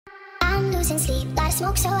I'm losing sleep, light a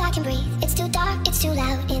smoke so I can breathe. It's too dark, it's too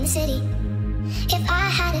loud in the city. If I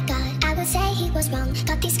had a god, I would say he was wrong.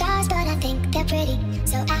 Got these scars, but I think they're pretty.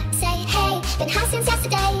 So I say, hey, been high since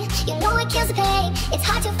yesterday. You know it kills the pain. It's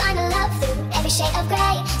hard to find a love through every shade of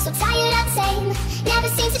grey. So tired of the same, never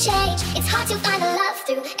seems to change. It's hard to find a love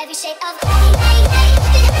through every shade of grey.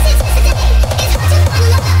 Been high since yesterday. It's hard to find a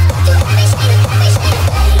love through every shade of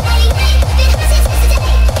grey. Been high since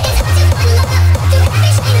yesterday. It's hard to find a love through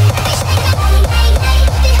every shade of grey.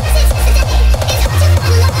 Been high since yesterday. It's hard to find a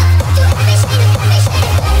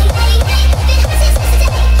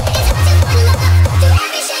love through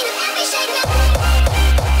every shade of grey.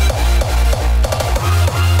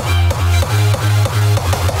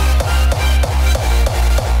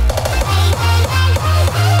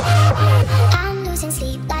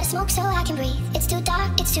 So I can breathe. It's too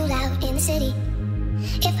dark, it's too loud in the city.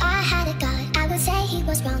 If I had a god, I would say he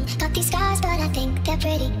was wrong. Got these scars, but I think they're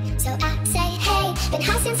pretty. So I say, hey, been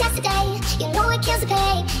high since yesterday. You know it kills the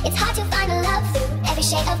pain. It's hard to find a love through every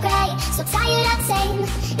shade of grey. So tired of the same,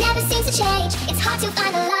 never seems to change. It's hard to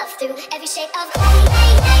find a love through every shade of grey.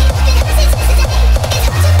 Been high since yesterday. It's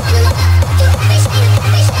hard to find a love through every shade of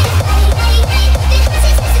grey. Been high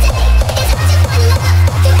since yesterday. It's hard to find a love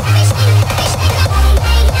through every shade of grey.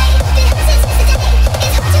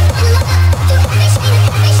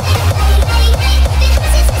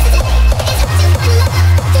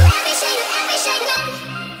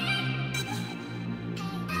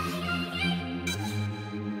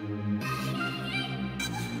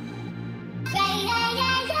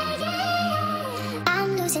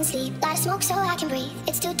 Sleep, light a smoke so I can breathe.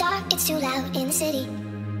 It's too dark, it's too loud in the city.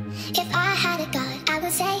 If I had a god, I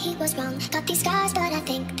would say he was wrong. Got these scars, but I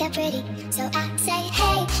think they're pretty. So I say,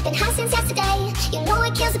 hey, been high since yesterday. You know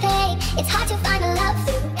it kills the pain. It's hard to find a love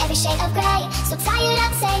through every shade of grey. So tired of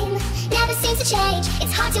the same, never seems to change.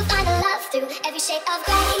 It's hard to find a love through every shade of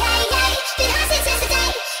grey. Been high since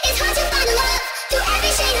yesterday. It's hard to find a love through every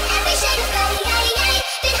shade of grey.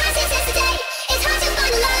 Been high since yesterday. It's hard to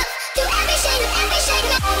find a love through every shade of grey.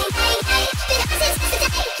 Been high since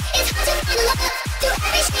yesterday. It's hard to find a love through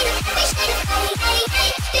every shade of grey.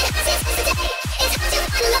 Been high since yesterday. It's hard to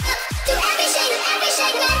find a love through every shade of grey.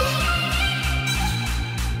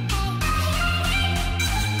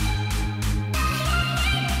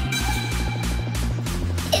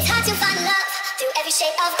 It's hard to find love through every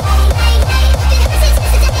shade of grey.